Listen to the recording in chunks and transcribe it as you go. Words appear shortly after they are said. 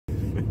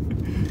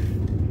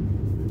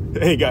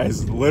Hey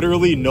guys,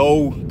 literally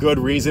no good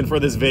reason for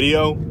this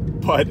video,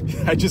 but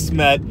I just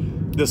met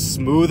the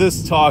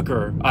smoothest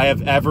talker I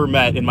have ever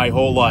met in my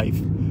whole life.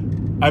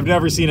 I've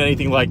never seen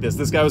anything like this.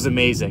 This guy was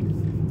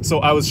amazing. So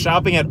I was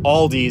shopping at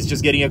Aldi's,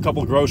 just getting a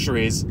couple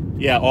groceries.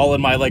 Yeah, all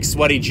in my like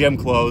sweaty gym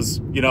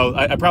clothes. You know,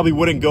 I probably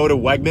wouldn't go to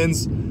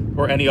Wegmans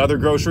or any other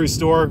grocery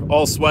store,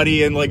 all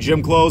sweaty and like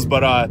gym clothes,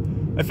 but I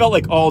felt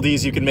like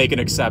Aldi's, you can make an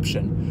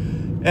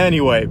exception.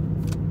 Anyway,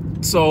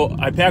 so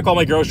I pack all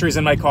my groceries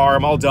in my car,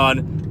 I'm all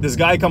done. This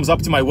guy comes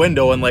up to my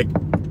window and like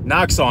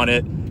knocks on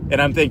it,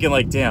 and I'm thinking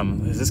like,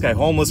 damn, is this guy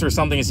homeless or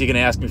something? Is he gonna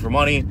ask me for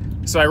money?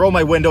 So I roll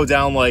my window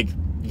down like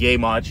yay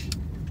much,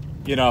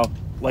 you know,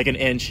 like an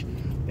inch,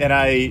 and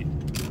I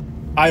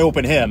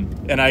open him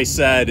and I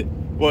said,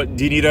 what,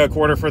 do you need a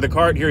quarter for the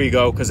cart? Here you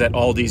go, because at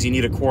Aldi's you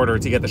need a quarter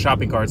to get the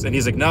shopping carts. And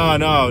he's like,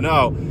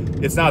 no,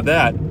 it's not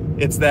that.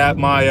 It's that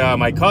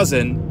my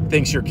cousin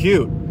thinks you're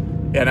cute.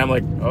 And I'm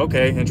like,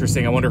 okay,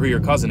 interesting. I wonder who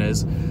your cousin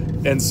is.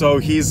 And so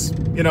he's,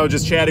 you know,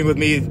 just chatting with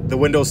me. The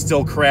window's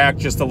still cracked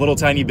just a little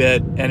tiny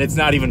bit, and it's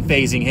not even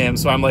phasing him.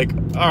 So I'm like,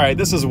 all right,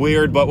 this is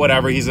weird, but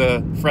whatever. He's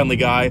a friendly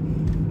guy,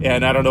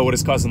 and I don't know what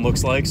his cousin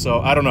looks like,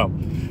 so I don't know.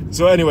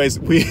 So anyways,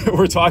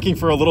 we're talking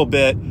for a little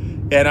bit,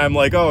 and I'm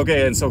like, oh,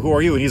 okay, and so who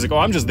are you? And he's like, oh,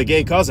 I'm just the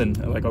gay cousin.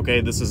 I'm like, okay,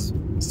 this is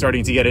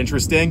starting to get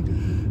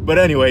interesting. But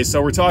anyway,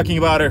 so we're talking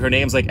about it. Her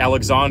name's like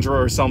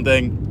Alexandra or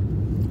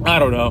something. I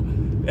don't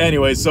know.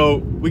 Anyway, so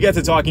we get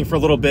to talking for a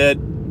little bit.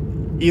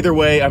 Either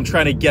way, I'm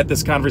trying to get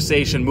this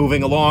conversation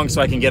moving along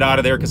so I can get out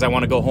of there because I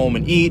want to go home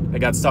and eat. I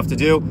got stuff to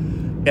do.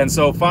 And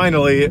so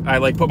finally, I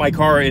like put my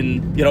car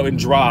in, you know, in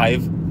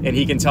drive, and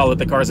he can tell that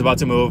the car's about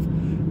to move.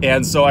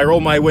 And so I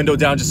roll my window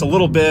down just a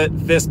little bit,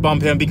 fist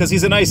bump him because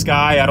he's a nice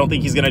guy. I don't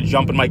think he's going to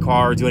jump in my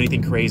car or do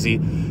anything crazy.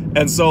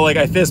 And so like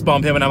I fist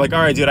bump him and I'm like,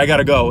 all right, dude, I got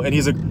to go. And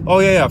he's like, oh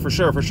yeah, for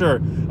sure.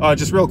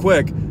 Just real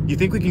quick, you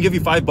think we can give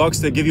you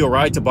 $5 to give you a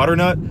ride to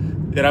Butternut?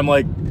 And I'm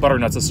like,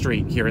 Butternut's a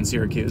street here in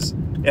Syracuse.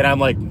 And I'm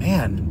like,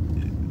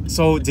 man,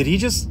 so did he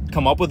just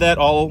come up with that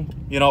all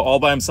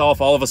by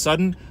himself all of a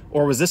sudden?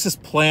 Or was this his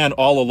plan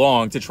all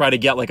along to try to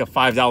get like a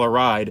 $5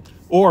 ride?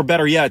 Or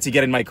better yet, to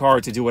get in my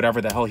car to do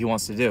whatever the hell he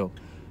wants to do?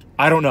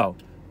 I don't know.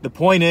 The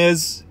point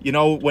is, you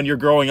know, when you're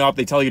growing up,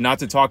 they tell you not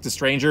to talk to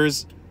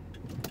strangers.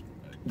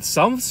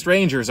 Some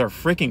strangers are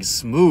freaking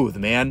smooth,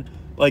 man.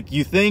 Like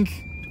you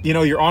think, you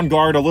know, you're on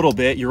guard a little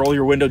bit, you roll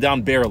your window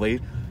down barely,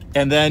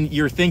 and then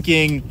you're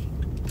thinking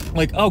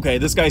like, okay,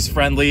 this guy's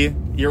friendly.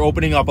 You're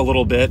opening up a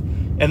little bit,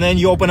 and then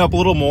you open up a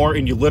little more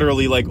and you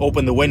literally like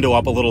open the window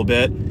up a little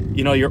bit.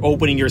 You know, you're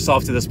opening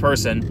yourself to this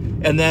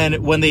person. And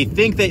then when they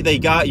think that they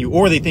got you,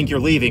 or they think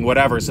you're leaving,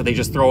 whatever, so they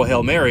just throw a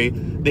Hail Mary,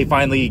 they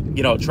finally,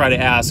 you know, try to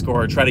ask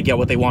or try to get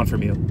what they want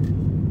from you.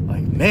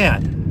 Like,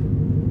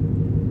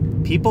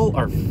 man, people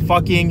are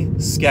fucking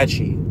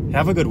sketchy.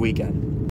 Have a good weekend.